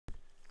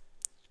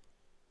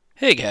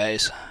Hey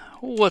guys,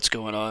 what's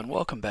going on?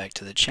 Welcome back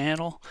to the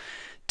channel.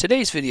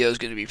 Today's video is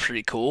going to be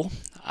pretty cool.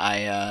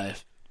 I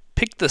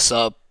picked this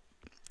up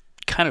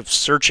kind of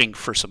searching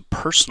for some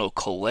personal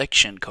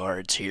collection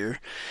cards here.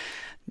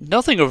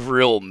 Nothing of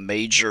real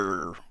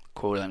major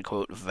quote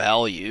unquote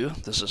value.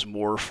 This is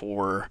more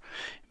for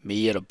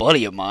me and a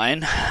buddy of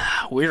mine.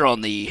 We're on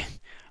the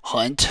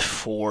hunt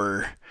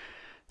for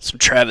some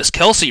Travis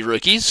Kelce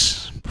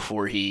rookies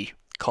before he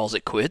calls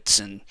it quits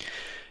and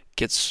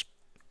gets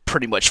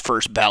pretty much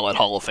first ballot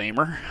Hall of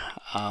Famer.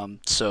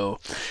 So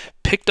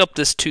picked up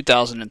this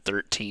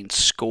 2013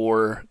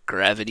 Score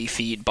Gravity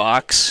Feed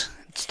box.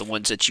 It's the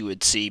ones that you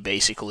would see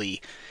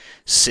basically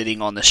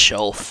sitting on the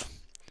shelf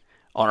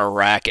on a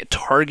rack at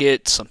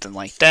Target, something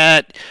like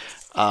that.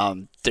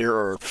 There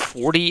are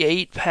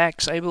 48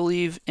 packs, I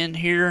believe, in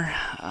here.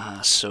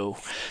 So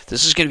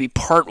this is going to be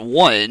part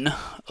one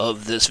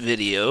of this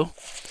video.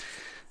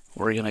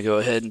 We're going to go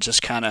ahead and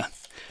just kind of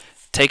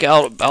take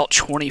out about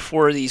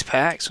 24 of these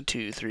packs. 1,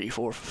 2, 3,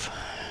 4,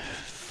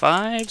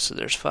 5. So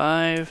there's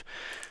 5.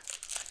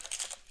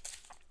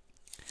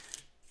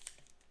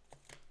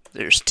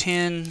 There's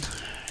 10.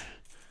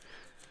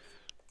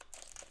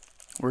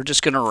 We're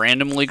just going to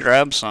randomly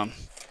grab some.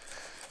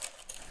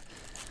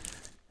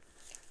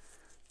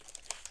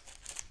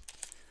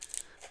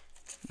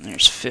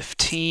 There's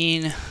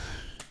 15.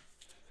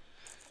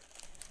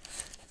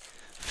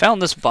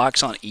 Found this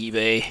box on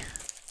eBay,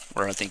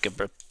 where I think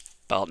about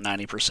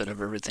 90%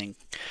 of everything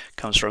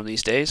comes from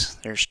these days.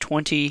 There's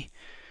 20.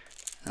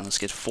 Now let's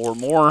get 4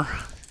 more.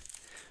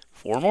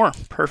 4 more.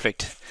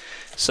 Perfect.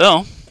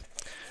 So,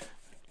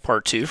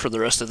 part 2 for the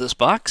rest of this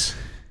box.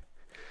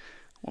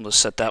 We'll just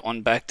set that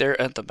one back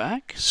there at the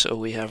back. So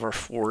we have our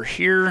 4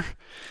 here.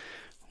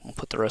 We'll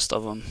put the rest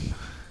of them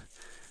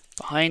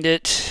behind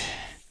it.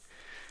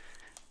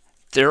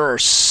 There are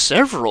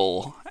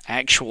several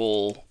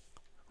actual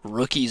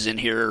rookies in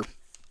here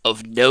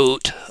of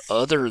note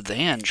other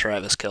than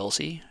Travis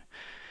Kelce.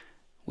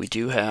 We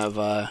do have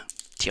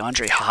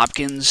DeAndre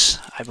Hopkins,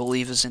 I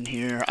believe, is in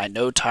here. I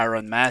know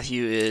Tyrann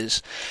Mathieu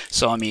is.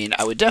 So, I mean,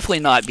 I would definitely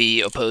not be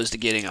opposed to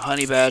getting a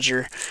Honey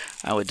Badger.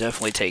 I would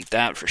definitely take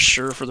that for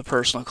sure for the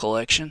personal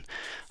collection,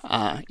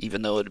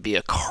 even though it would be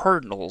a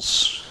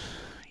Cardinals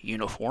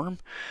uniform.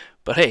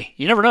 But hey,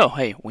 you never know.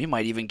 Hey, we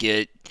might even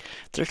get,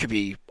 there could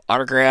be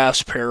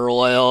autographs,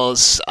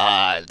 parallels.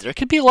 There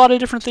could be a lot of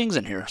different things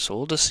in here. So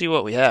we'll just see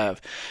what we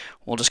have.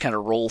 We'll just kind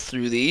of roll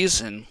through these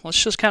and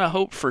let's just kind of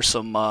hope for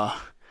some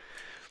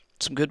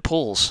good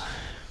pulls.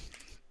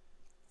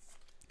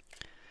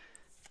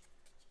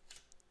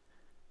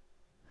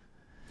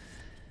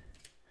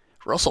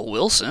 Russell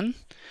Wilson.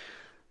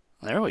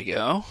 There we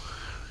go.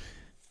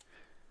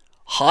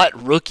 Hot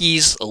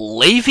Rookies,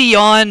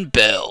 Le'Veon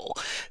Bell.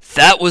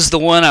 That was the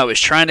one I was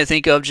trying to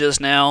think of just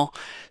now.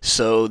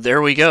 So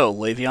there we go.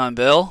 Le'Veon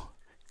Bell,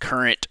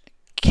 current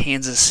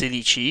Kansas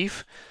City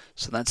Chief.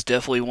 So that's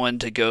definitely one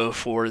to go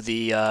for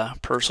the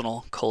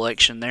personal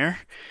collection there.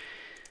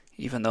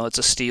 Even though it's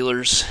a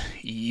Steelers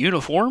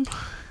uniform.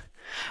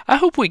 I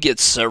hope we get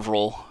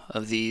several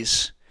of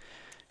these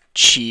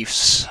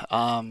Chiefs,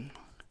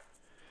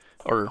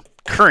 or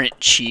current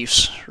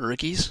Chiefs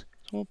rookies.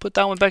 We'll put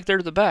that one back there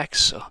to the back.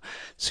 So,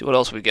 see what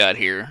else we got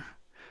here.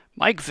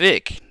 Mike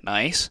Vick,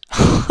 nice.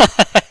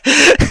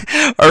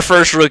 Our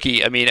first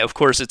rookie. I mean, of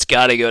course, it's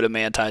got to go to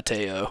Manti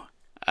Te'o.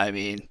 I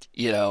mean,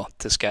 you know,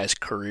 this guy's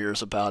career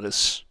is about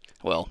as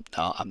well.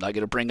 No, I'm not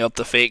going to bring up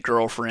the fake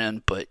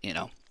girlfriend, but you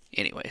know,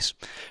 anyways.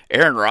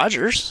 Aaron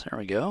Rodgers, there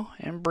we go,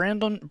 and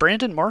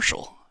Brandon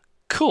Marshall.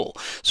 Cool.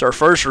 So our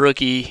first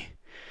rookie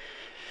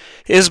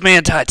is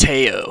Manti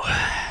Te'o.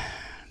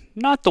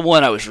 Not the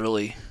one I was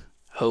really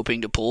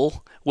hoping to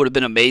pull. Would have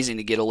been amazing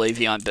to get a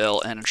Le'Veon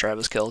Bell and a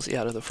Travis Kelce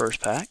out of the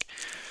first pack.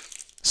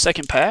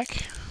 Second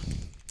pack.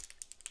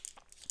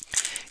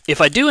 If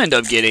I do end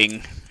up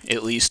getting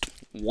at least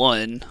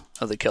one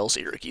of the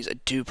Kelce rookies, I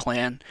do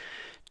plan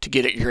to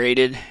get it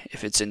graded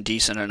if it's in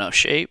decent enough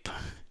shape.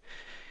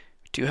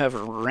 We do have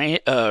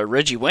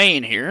Reggie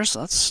Wayne here, so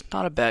that's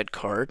not a bad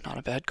card. Not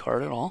a bad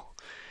card at all.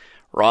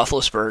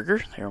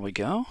 Roethlisberger, there we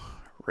go.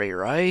 Ray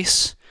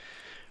Rice.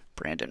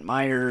 Brandon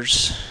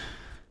Myers.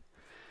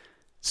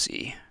 Let's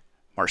see.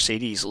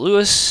 Mercedes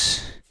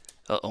Lewis.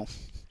 Uh-oh.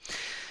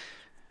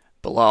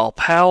 Bilal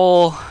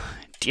Powell.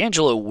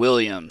 D'Angelo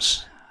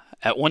Williams.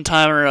 At one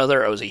time or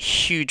another, I was a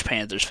huge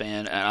Panthers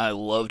fan, and I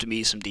loved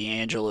me some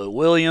D'Angelo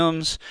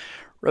Williams.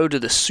 Road to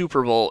the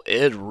Super Bowl,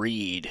 Ed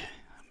Reed.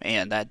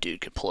 Man, that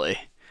dude could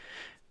play.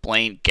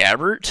 Blaine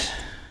Gabbert.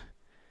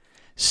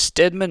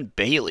 Stedman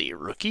Bailey,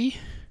 rookie.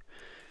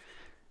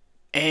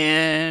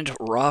 And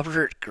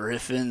Robert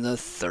Griffin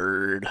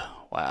III.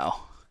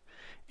 Wow.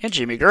 And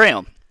Jimmy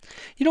Graham.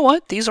 You know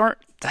what? These aren't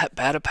that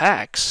bad of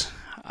packs.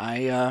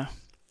 I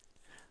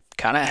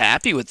kind of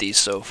happy with these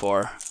so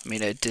far. I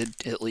mean, I did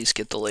at least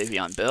get the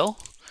Le'Veon Bell,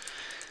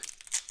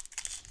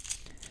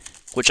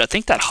 which I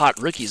think that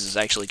Hot Rookies is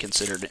actually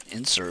considered an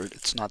insert.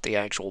 It's not the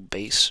actual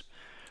base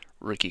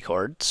rookie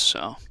card.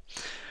 So,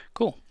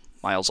 cool.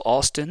 Miles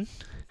Austin,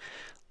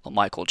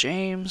 Michael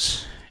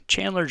James,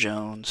 Chandler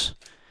Jones,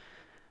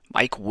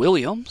 Mike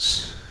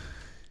Williams,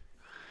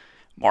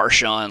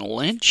 Marshawn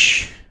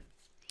Lynch,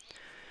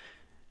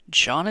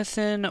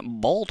 Jonathan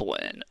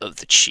Baldwin of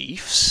the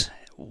Chiefs.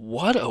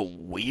 What a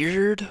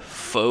weird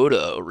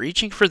photo.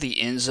 Reaching for the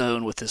end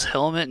zone with his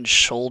helmet and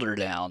shoulder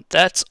down.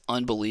 That's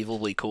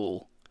unbelievably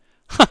cool.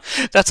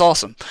 That's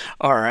awesome.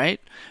 All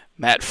right.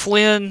 Matt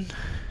Flynn,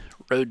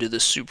 road to the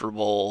Super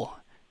Bowl.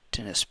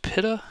 Dennis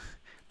Pitta.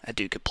 That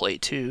dude could play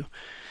too.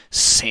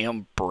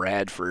 Sam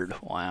Bradford.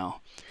 Wow.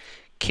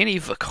 Kenny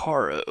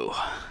Vaccaro,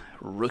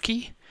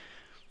 rookie.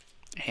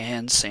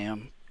 And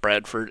Sam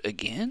Bradford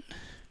again.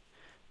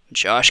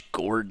 Josh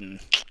Gordon.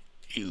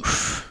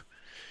 Oof.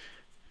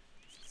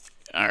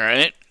 All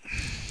right.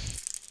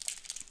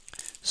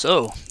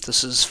 So,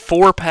 this is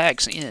 4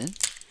 packs in.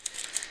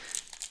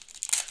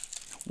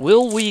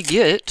 Will we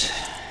get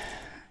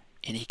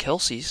any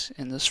Kelces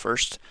in this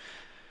first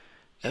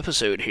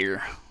episode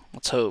here?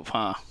 Let's hope,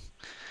 huh?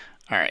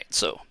 All right,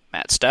 so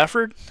Matt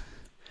Stafford,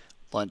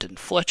 London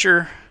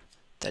Fletcher,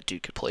 that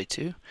dude could play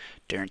too.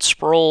 Darren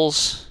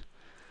Sproles,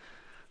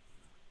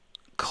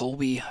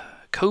 Kobe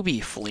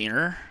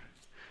Fleener,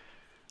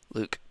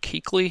 Luke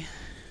Kuechly,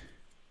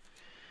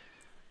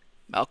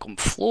 Malcolm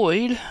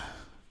Floyd,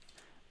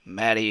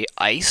 Matty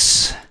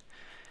Ice,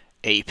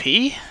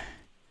 AP,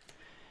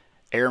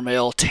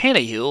 Airmail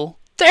Tannehill.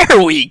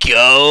 There we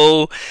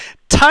go.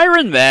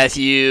 Tyrann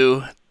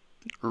Mathieu,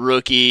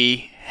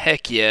 rookie.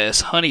 Heck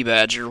yes. Honey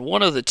Badger,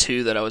 one of the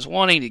 2 that I was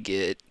wanting to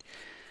get.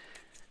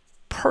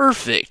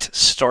 Perfect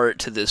start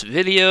to this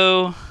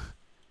video.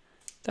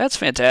 That's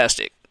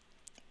fantastic.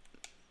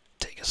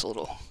 Take us a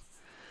little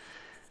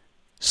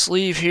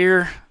sleeve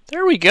here.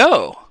 There we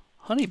go.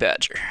 Honey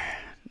Badger.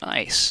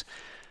 Nice.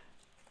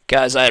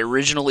 Guys, I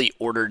originally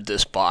ordered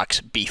this box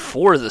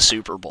before the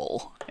Super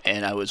Bowl,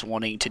 and I was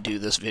wanting to do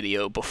this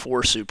video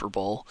before Super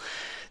Bowl.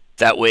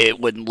 That way it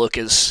wouldn't look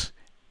as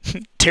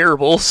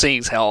terrible,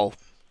 seeing how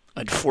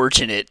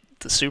unfortunate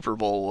the Super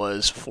Bowl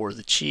was for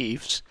the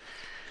Chiefs.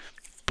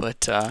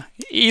 But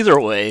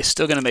either way,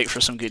 still going to make for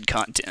some good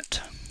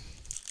content.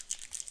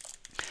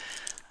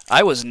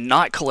 I was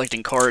not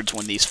collecting cards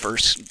when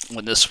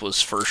this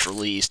was first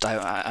released.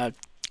 I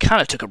kind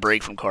of took a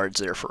break from cards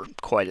there for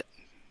quite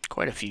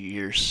a few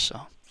years.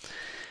 So,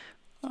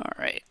 all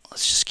right,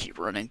 let's just keep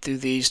running through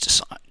these.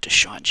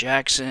 Deshaun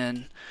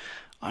Jackson,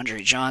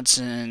 Andre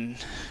Johnson,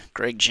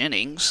 Greg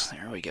Jennings.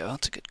 There we go.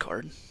 That's a good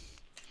card.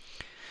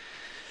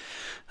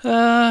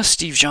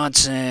 Steve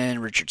Johnson,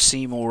 Richard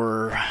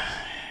Seymour,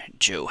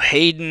 Joe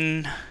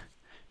Hayden,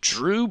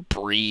 Drew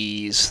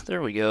Brees.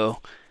 There we go.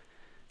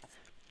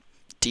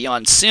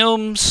 Deion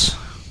Sims,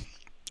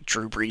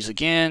 Drew Brees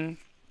again,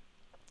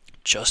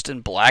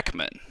 Justin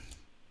Blackmon.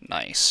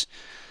 Nice.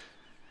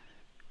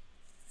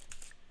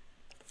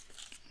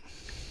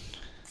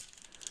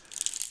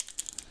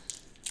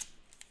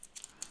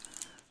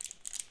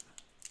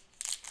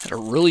 Had a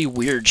really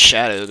weird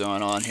shadow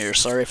going on here.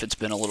 Sorry if it's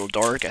been a little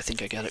dark. I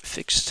think I got it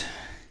fixed.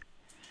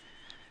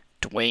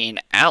 Dwayne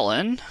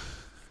Allen,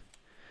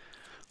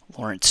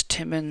 Lawrence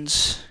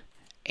Timmons,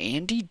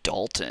 Andy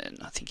Dalton.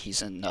 I think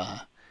he's in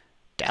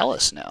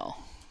Dallas now.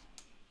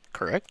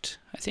 Correct,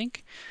 I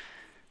think.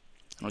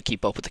 I don't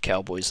keep up with the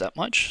Cowboys that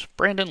much.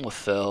 Brandon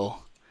LaFell,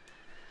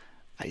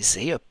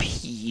 Isaiah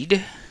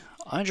Peed,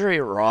 Andre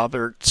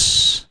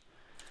Roberts,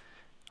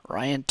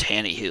 Ryan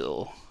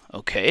Tannehill.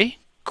 Okay.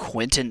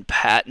 Quentin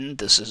Patton.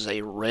 This is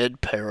a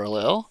red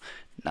parallel.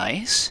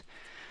 Nice.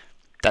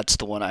 That's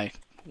the one I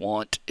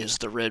want, is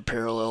the red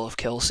parallel of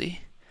Kelce.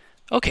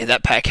 Okay,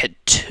 that pack had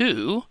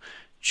 2.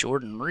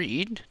 Jordan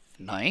Reed.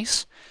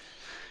 Nice.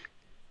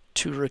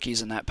 2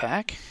 rookies in that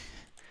pack.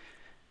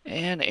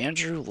 And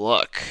Andrew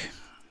Luck.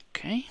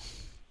 Okay.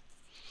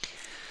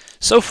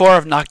 So far,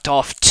 I've knocked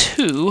off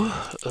 2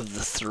 of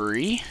the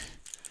 3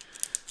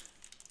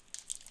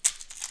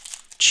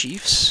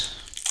 Chiefs.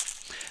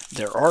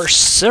 There are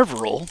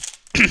several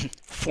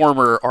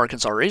former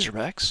Arkansas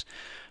Razorbacks,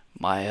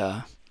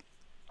 my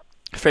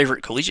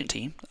favorite collegiate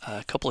team.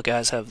 A couple of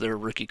guys have their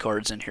rookie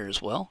cards in here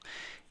as well,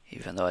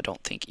 even though I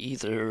don't think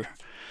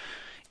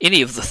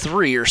any of the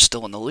 3 are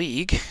still in the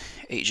league.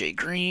 AJ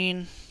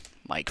Green,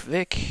 Mike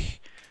Vick,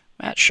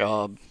 Matt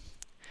Schaub,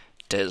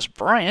 Dez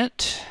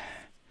Bryant,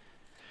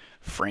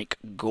 Frank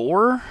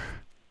Gore,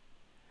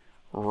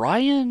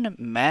 Ryan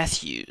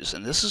Matthews,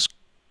 and this is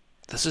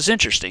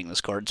interesting. This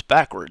card's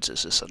backwards.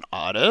 Is this an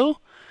auto?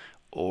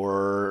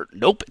 Or,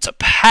 nope, it's a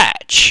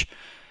patch.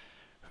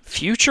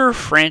 Future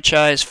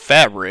Franchise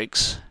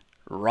Fabrics,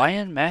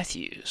 Ryan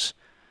Matthews.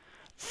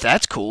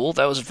 That's cool.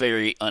 That was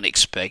very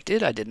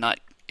unexpected. I did not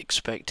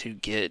expect to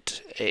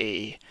get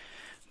a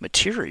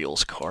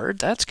materials card.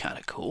 That's kind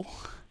of cool.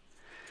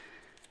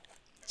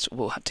 So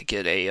we'll have to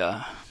get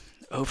a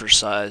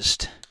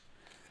oversized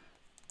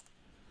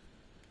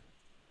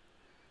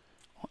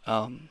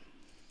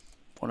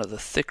one of the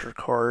thicker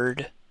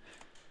card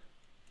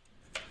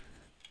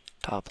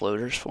top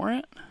loaders for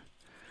it.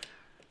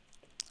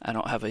 I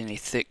don't have any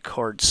thick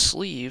card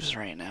sleeves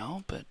right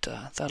now, but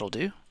that'll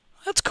do.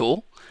 That's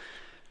cool.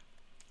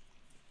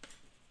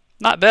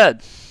 Not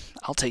bad.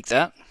 I'll take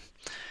that.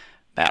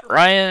 Matt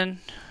Ryan,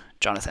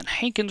 Jonathan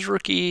Hankins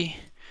rookie,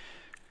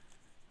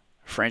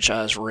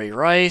 franchise Ray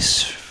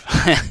Rice,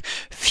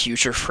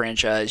 future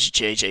franchise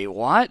J.J.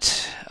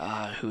 Watt,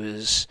 who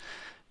is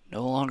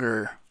no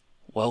longer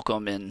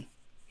welcome in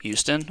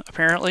Houston,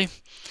 apparently.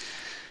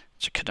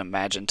 So I could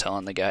imagine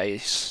telling the guy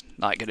he's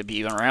not going to be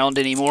even around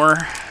anymore.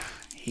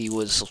 He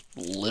was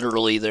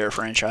literally their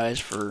franchise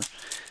for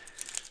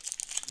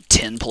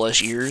 10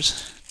 plus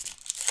years.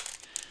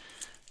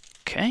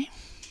 Okay.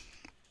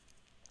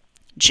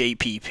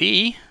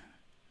 JPP,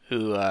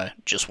 who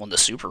just won the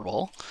Super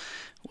Bowl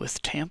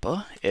with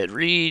Tampa. Ed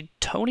Reed,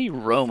 Tony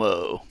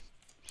Romo,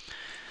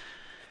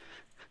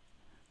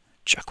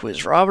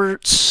 Jacquizz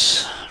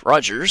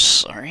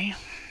Rogers,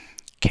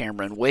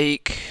 Cameron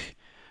Wake,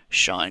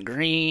 Sean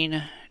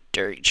Green,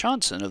 Derek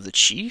Johnson of the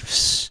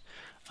Chiefs.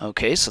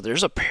 Okay, so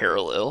there's a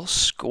parallel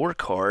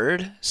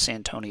scorecard.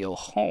 Santonio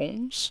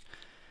Holmes,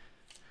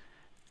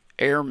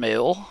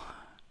 Airmail,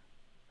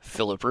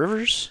 Phillip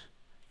Rivers.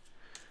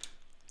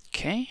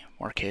 Okay,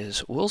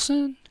 Marquez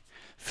Wilson,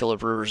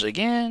 Phillip Rivers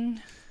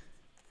again,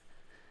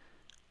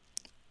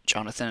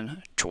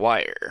 Jonathan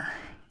Dwyer.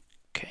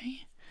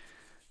 Okay.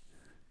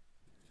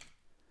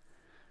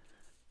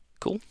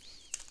 Cool.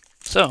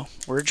 So,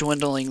 we're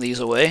dwindling these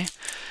away.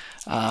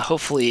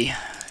 Hopefully,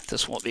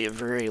 this won't be a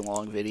very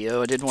long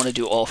video. I didn't want to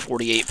do all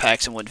 48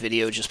 packs in one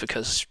video just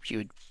because you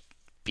would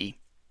be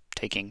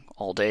taking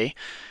all day.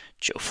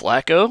 Joe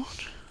Flacco,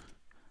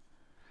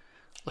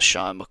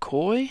 LaShawn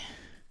McCoy,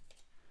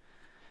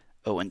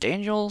 Owen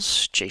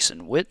Daniels,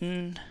 Jason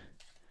Witten,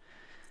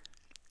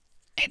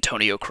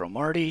 Antonio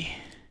Cromartie,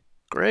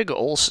 Greg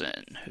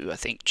Olsen, who I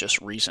think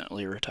just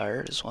recently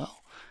retired as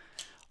well.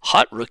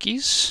 Hot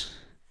rookies,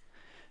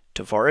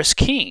 Tavares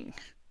King,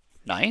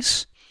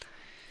 nice.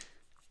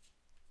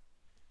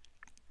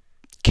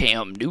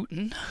 Cam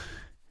Newton,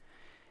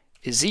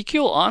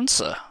 Ezekiel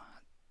Ansah, I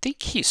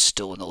think he's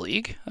still in the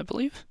league, I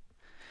believe.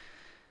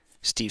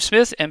 Steve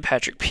Smith and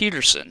Patrick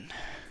Peterson.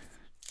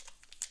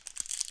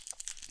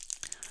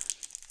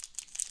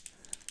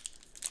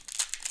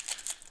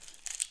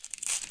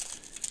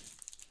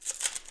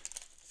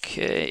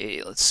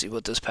 Okay, let's see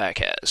what this pack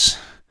has.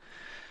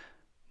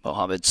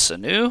 Mohamed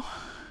Sanu,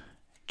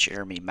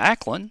 Jeremy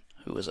Maclin,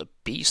 who was a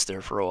beast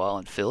there for a while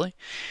in Philly,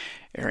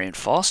 Arian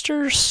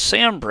Foster,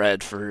 Sam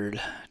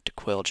Bradford,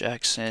 DeQuell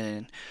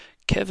Jackson,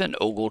 Kevin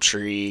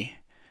Ogletree,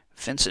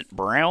 Vincent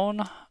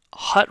Brown,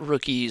 hot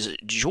rookies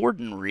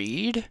Jordan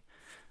Reed,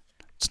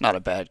 it's not a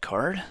bad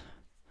card,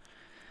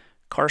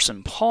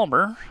 Carson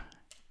Palmer,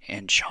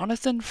 and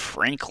Jonathan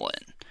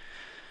Franklin.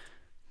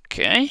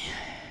 Okay.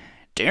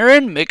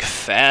 Darren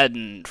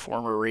McFadden,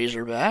 former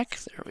Razorback.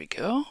 There we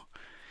go.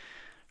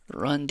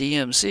 Run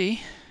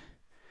DMC.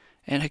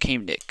 And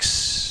Hakeem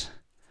Nicks.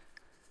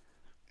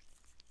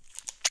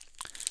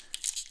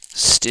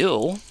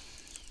 Still,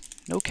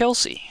 no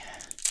Kelce.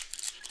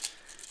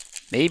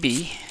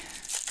 Maybe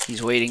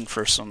he's waiting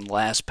for some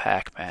last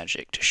pack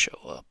magic to show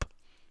up.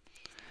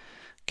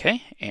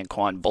 Okay,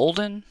 Anquan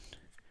Bolden,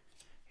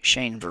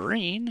 Shane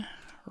Vereen,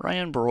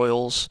 Ryan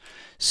Broyles,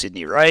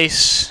 Sidney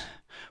Rice,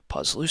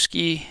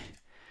 Pozlewski,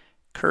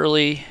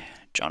 Curley,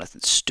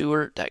 Jonathan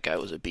Stewart, that guy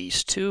was a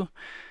beast too.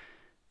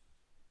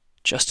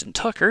 Justin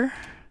Tucker,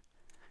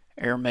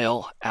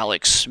 Airmail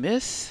Alex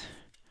Smith,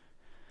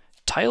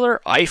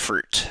 Tyler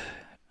Eifert,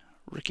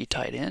 rookie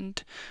tight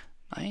end,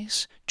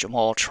 nice.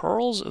 Jamal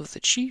Charles of the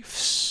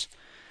Chiefs,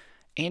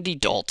 Andy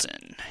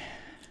Dalton.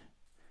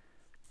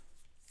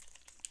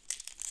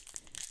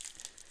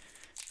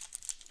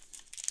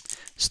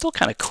 Still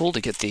kind of cool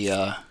to get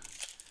the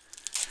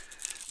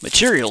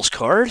materials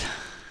card.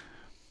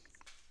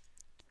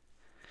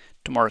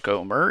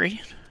 DeMarco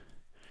Murray,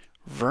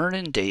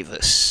 Vernon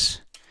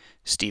Davis,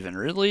 Stephen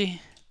Ridley,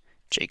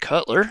 Jay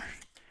Cutler,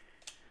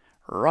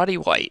 Roddy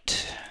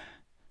White,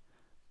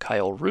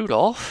 Kyle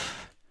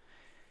Rudolph,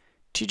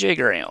 TJ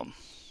Graham,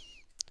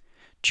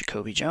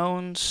 Jacoby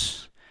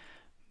Jones,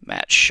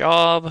 Matt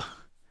Schaub,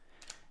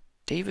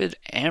 David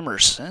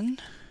Amerson,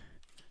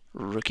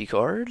 rookie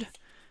card,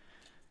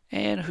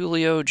 and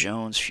Julio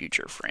Jones,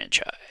 future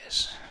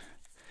franchise.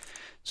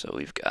 So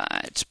we've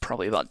got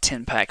probably about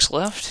 10 packs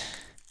left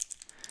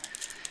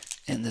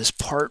in this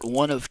part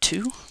 1 of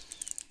 2.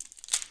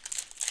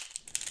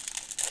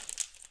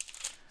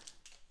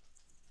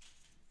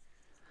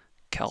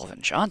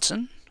 Calvin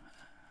Johnson,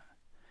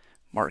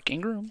 Mark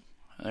Ingram,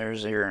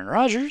 there's Aaron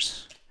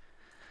Rodgers,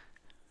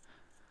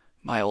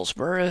 Miles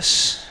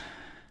Burris,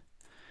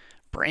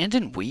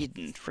 Brandon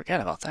Whedon,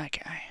 forgot about that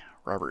guy,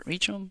 Robert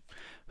Meacham,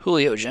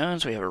 Julio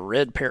Jones, we have a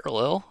red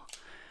parallel,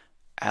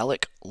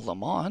 Alec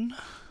Lamont,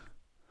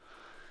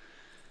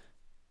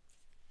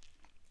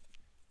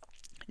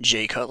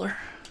 Jay Cutler,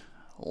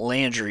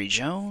 Landry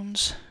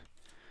Jones,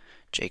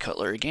 Jay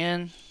Cutler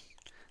again.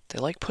 They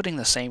like putting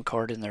the same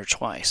card in there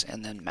twice,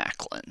 and then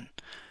Macklin.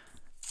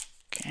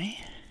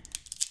 Okay.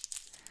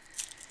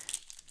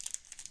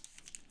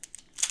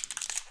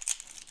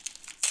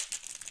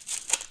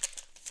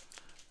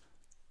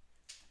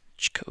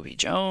 Jacoby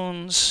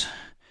Jones,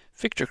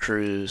 Victor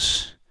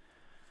Cruz,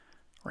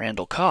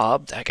 Randall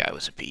Cobb, that guy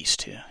was a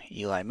beast too.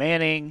 Eli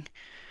Manning,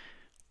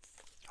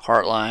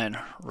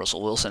 Hartline,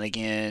 Russell Wilson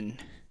again,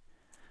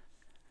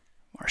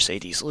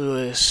 Mercedes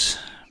Lewis,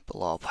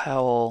 Bilal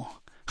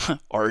Powell,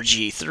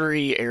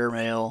 RG3,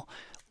 Airmail,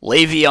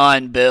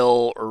 Le'Veon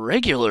Bell,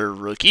 regular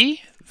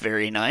rookie,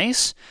 very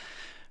nice,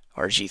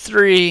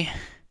 RG3,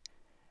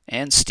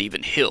 and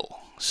Stephen Hill.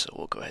 So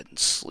we'll go ahead and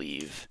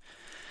sleeve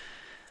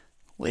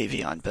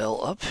Le'Veon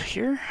Bell up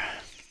here.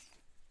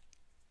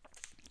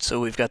 So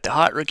we've got the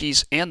hot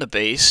rookies and the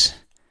base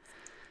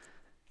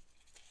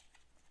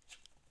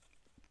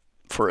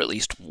for at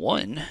least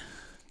one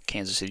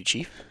Kansas City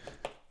Chief.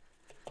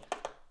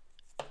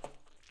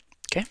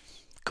 Okay,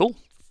 cool.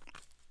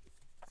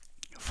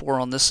 4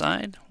 on this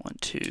side. 1,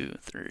 2,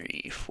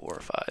 3, 4,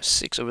 5,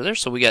 6 over there.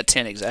 So we got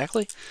 10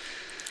 exactly.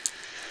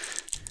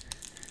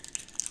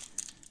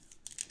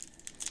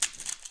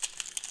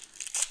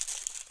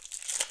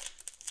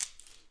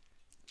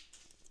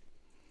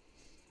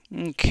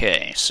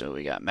 Okay, so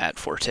we got Matt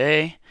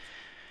Forte,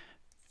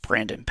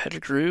 Brandon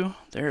Pettigrew.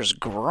 There's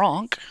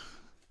Gronk,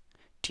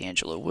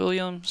 D'Angelo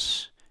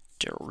Williams,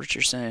 Daryl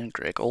Richardson,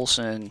 Greg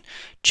Olson,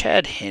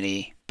 Chad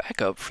Henne,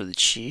 backup for the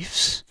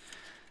Chiefs.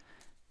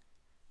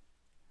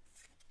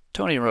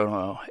 Tony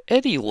Romo,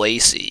 Eddie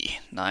Lacy,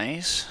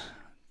 nice.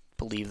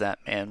 Believe that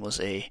man was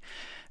a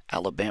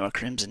Alabama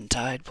Crimson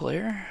Tide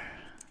player.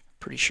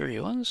 Pretty sure he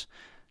was.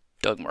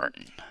 Doug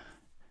Martin.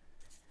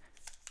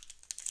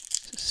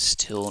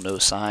 Still no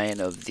sign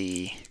of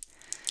the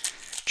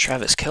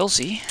Travis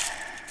Kelce.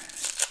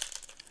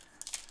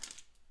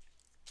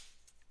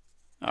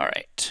 All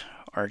right,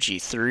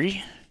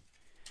 RG3,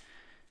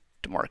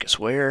 DeMarcus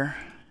Ware,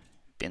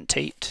 Ben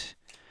Tate,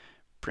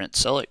 Brent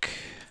Selleck,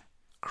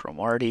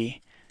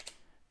 Cromartie,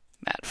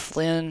 Matt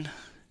Flynn,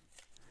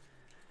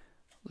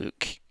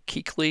 Luke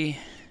Kuechly,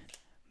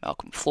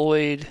 Malcolm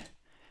Floyd,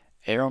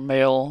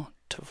 Airmail,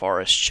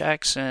 Tavares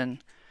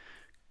Jackson,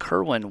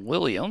 Kerwin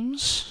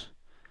Williams,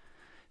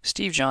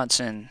 Steve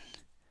Johnson,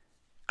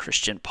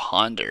 Christian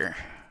Ponder.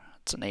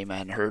 That's a name I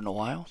hadn't heard in a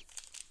while.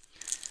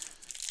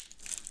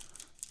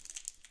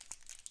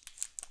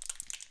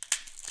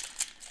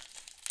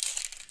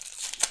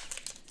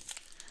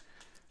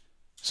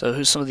 So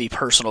who's some of the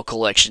personal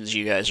collections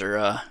you guys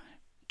are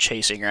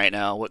chasing right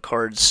now? What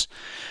cards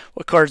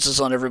is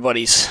on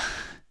everybody's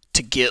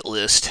to get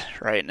list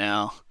right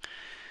now?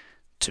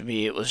 To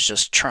me, it was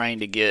just trying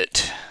to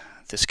get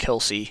this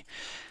Kelce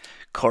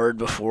card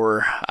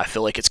before I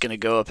feel like it's going to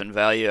go up in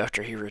value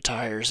after he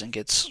retires and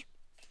gets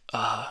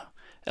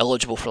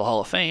eligible for the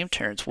Hall of Fame.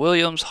 Terrence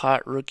Williams,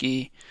 hot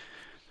rookie.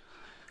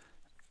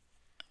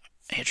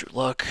 Andrew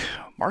Luck,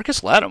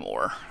 Marcus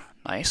Lattimore,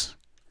 nice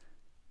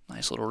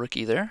little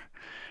rookie there.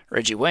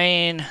 Reggie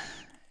Wayne,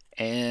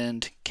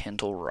 and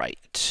Kendall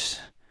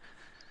Wright.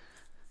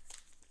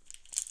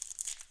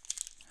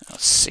 Now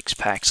 6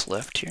 packs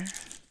left here.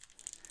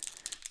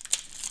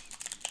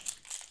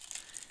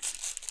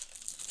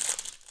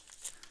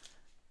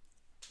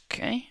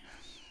 Okay.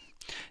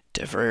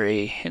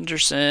 DeVary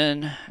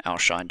Henderson,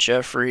 Alshon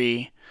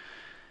Jeffrey,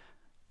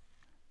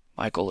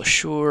 Michael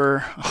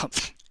Ashur,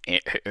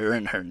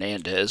 Aaron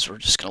Hernandez. We're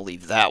just going to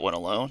leave that one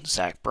alone.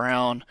 Zach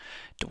Brown,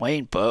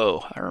 Dwayne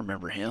Bowe. I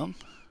remember him.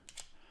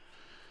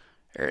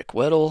 Eric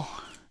Weddle.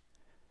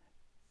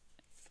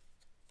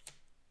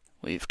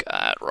 We've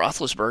got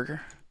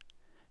Roethlisberger,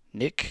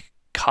 Nick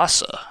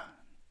Casa,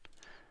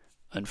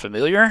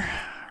 unfamiliar,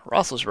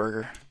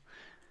 Roethlisberger,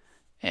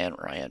 and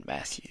Ryan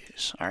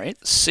Matthews. All right,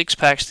 6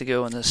 packs to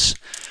go in this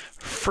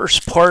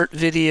first part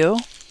video.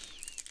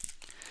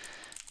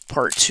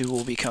 Part 2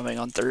 will be coming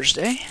on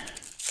Thursday.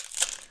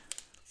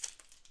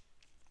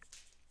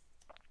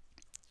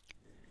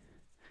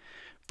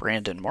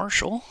 Brandon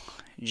Marshall,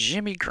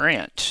 Jimmy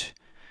Grant,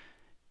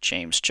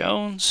 James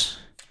Jones,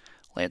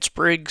 Lance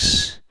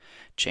Briggs,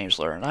 James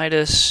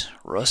Laurinaitis,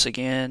 Russ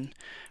again,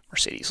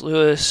 Mercedes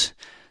Lewis,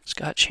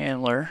 Scott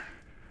Chandler,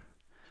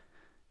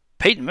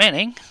 Peyton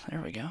Manning,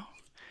 there we go,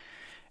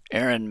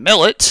 Aaron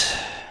Millett,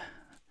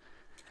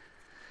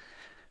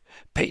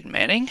 Peyton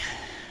Manning,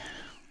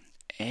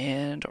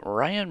 and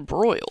Ryan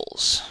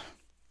Broyles.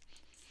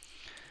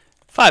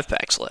 5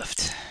 packs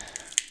left.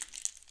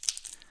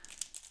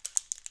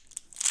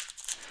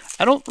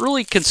 I don't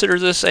really consider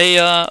this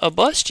a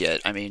bust yet.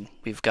 I mean,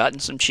 we've gotten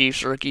some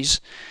Chiefs rookies,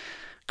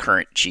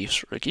 current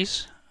Chiefs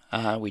rookies.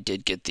 We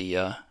did get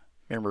the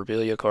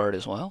memorabilia card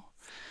as well.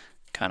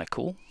 Kind of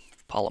cool.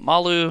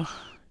 Polamalu,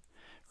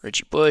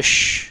 Reggie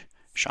Bush,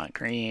 Sean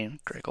Green,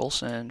 Greg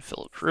Olson,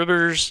 Phillip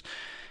Rivers,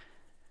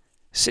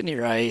 Sidney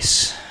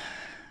Rice,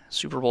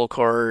 Super Bowl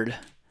card,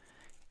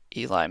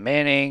 Eli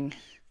Manning,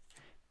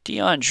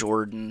 Deion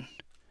Jordan,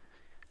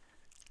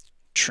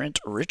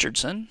 Trent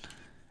Richardson,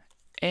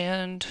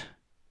 and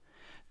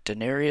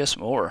Denarius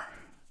Moore.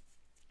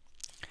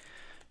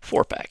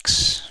 4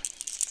 packs.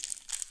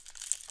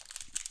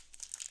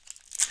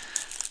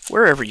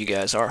 Wherever you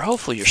guys are,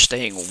 hopefully you're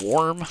staying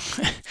warm.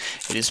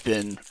 It has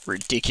been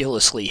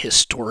ridiculously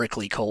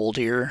historically cold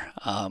here.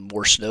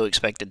 More snow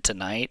expected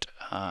tonight.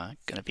 Going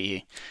to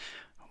be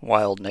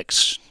wild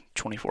next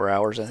 24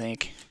 hours, I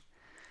think.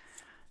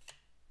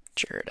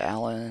 Jared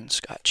Allen,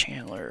 Scott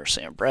Chandler,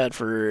 Sam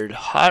Bradford,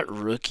 hot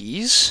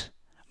rookies.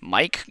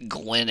 Mike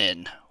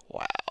Glennon.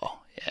 Wow.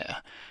 Yeah.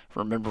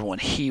 Remember when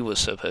he was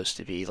supposed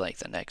to be like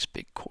the next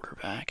big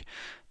quarterback.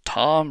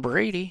 Tom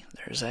Brady.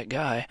 There's that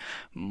guy.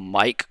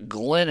 Mike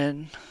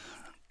Glennon.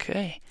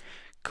 Okay.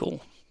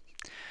 Cool.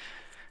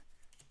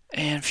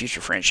 And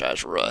future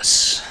franchise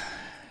Russ.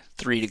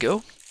 3 to go.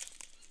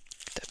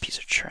 Get that piece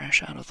of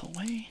trash out of the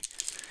way.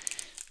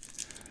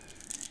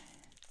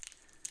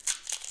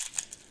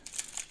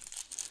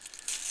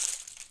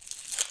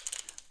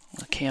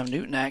 Cam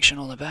Newton action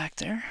on the back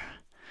there.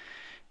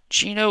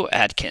 Geno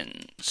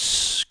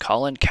Atkins.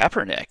 Colin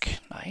Kaepernick.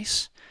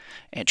 Nice.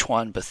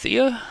 Antoine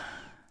Bethea.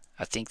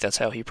 I think that's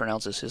how he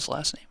pronounces his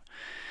last name.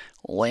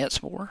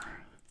 Lance Moore.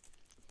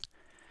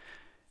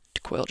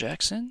 DeQuell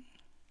Jackson.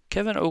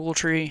 Kevin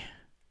Ogletree.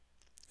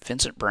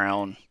 Vincent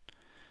Brown.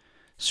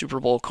 Super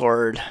Bowl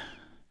card.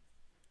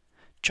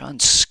 John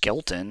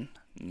Skelton.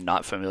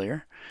 Not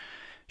familiar.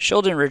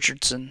 Sheldon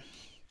Richardson.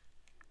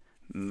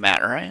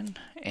 Matt Ryan.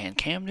 And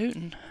Cam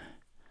Newton.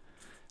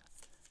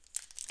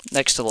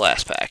 Next to the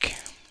last pack.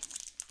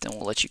 Then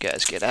we'll let you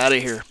guys get out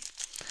of here.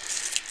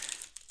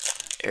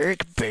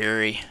 Eric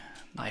Berry.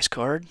 Nice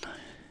card.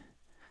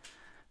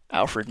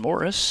 Alfred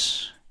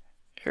Morris.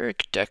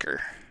 Eric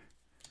Decker.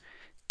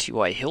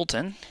 T.Y.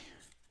 Hilton.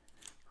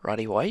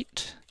 Roddy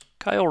White.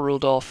 Kyle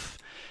Rudolph.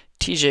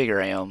 T.J.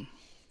 Graham.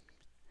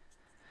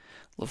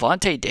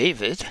 Levante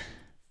David.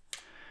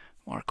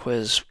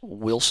 Marquez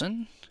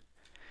Wilson.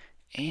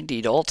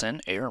 Andy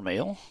Dalton.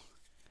 Airmail.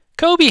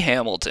 Kobe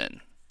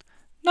Hamilton.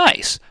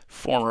 Nice.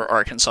 Former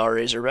Arkansas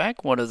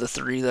Razorback. One of the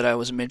 3 that I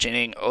was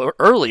mentioning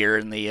earlier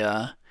in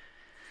the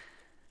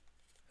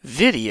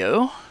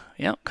video.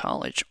 Yep,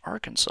 college,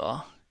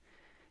 Arkansas.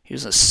 He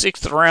was a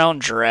 6th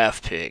round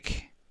draft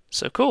pick.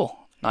 So cool.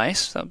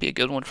 Nice. That would be a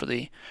good one for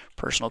the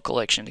personal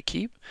collection to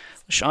keep.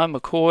 LaShawn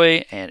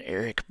McCoy and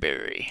Eric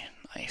Berry.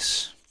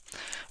 Nice.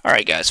 All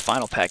right, guys.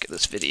 Final pack of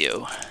this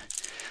video.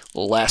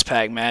 Little last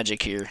pack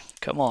magic here.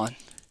 Come on.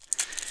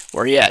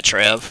 Where you at,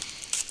 Trev?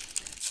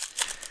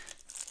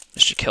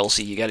 Mr.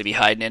 Kelce, you got to be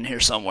hiding in here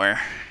somewhere.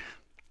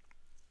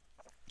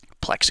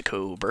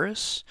 Plaxico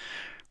Burress.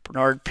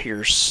 Bernard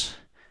Pierce.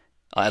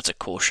 Oh, that's a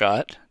cool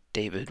shot.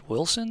 David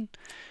Wilson.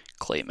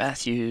 Clay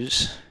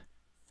Matthews.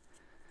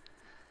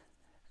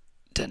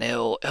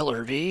 Danielle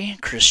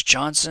Ellerby. Chris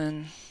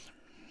Johnson.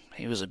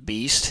 He was a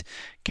beast.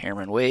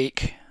 Cameron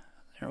Wake.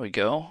 There we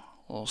go.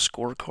 A little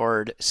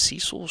scorecard.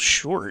 Cecil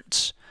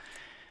Shorts.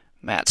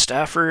 Matt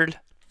Stafford.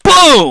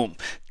 Boom!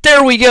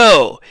 There we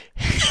go.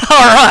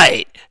 All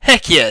right.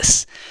 Heck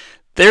yes.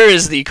 There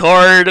is the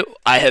card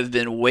I have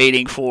been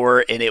waiting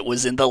for, and it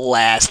was in the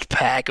last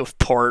pack of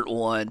part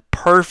 1.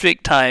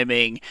 Perfect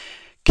timing.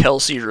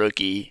 Kelce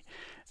rookie.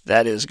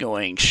 That is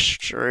going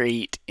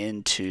straight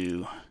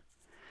into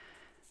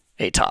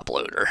a top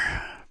loader.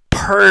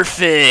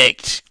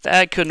 Perfect.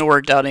 That couldn't have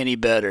worked out any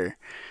better.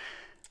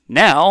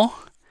 Now,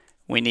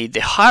 we need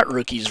the hot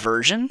rookies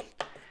version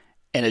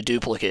and a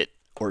duplicate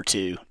or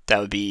 2. That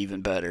would be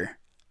even better.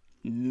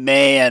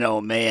 Man, oh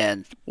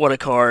man, what a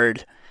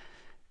card.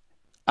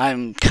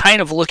 I'm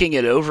kind of looking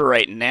it over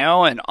right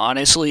now, and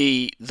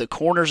honestly, the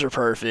corners are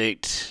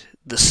perfect.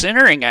 The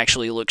centering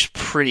actually looks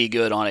pretty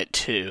good on it,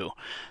 too.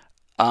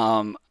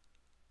 I'm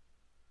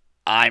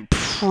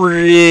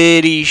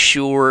pretty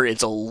sure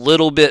it's a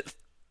little bit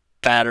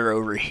fatter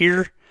over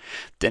here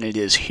than it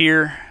is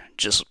here,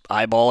 just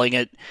eyeballing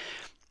it.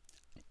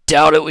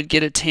 Doubt it would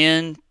get a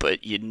 10,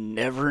 but you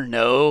never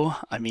know.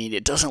 I mean,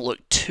 it doesn't look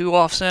too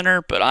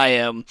off-center, but I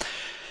am,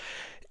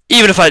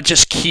 even if I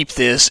just keep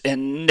this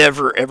and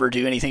never ever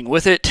do anything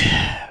with it,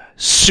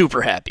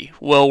 super happy.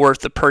 Well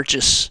worth the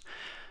purchase.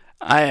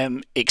 I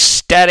am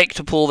ecstatic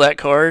to pull that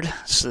card.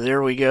 So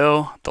there we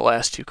go. The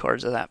last 2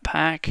 cards of that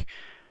pack.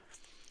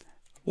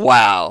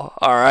 Wow.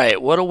 All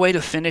right. What a way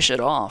to finish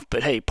it off.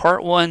 But hey,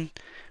 part 1,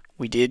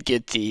 we did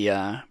get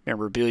the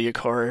memorabilia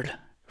card,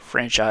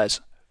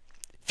 franchise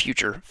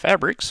future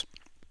fabrics.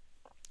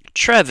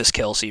 Travis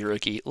Kelce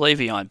rookie,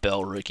 Le'Veon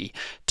Bell rookie,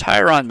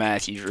 Tyrann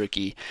Mathieu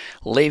rookie,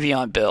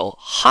 Le'Veon Bell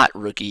hot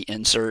rookie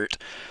insert.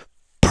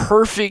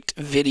 Perfect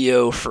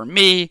video for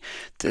me.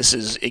 This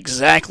is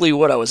exactly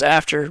what I was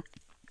after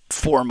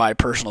for my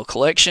personal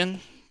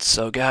collection.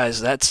 So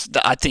guys,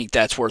 I think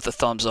that's worth a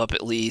thumbs up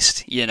at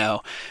least. You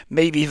know,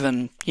 maybe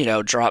even, you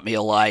know, drop me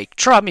a like,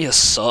 drop me a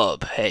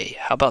sub. Hey,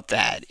 how about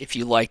that? If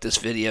you like this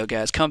video,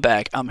 guys, come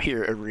back. I'm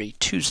here every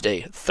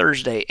Tuesday,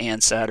 Thursday,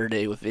 and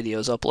Saturday with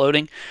videos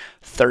uploading.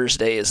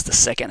 Thursday is the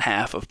second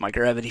half of my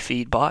Gravity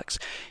Feed box.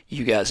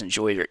 You guys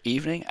enjoy your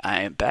evening.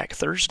 I am back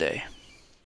Thursday.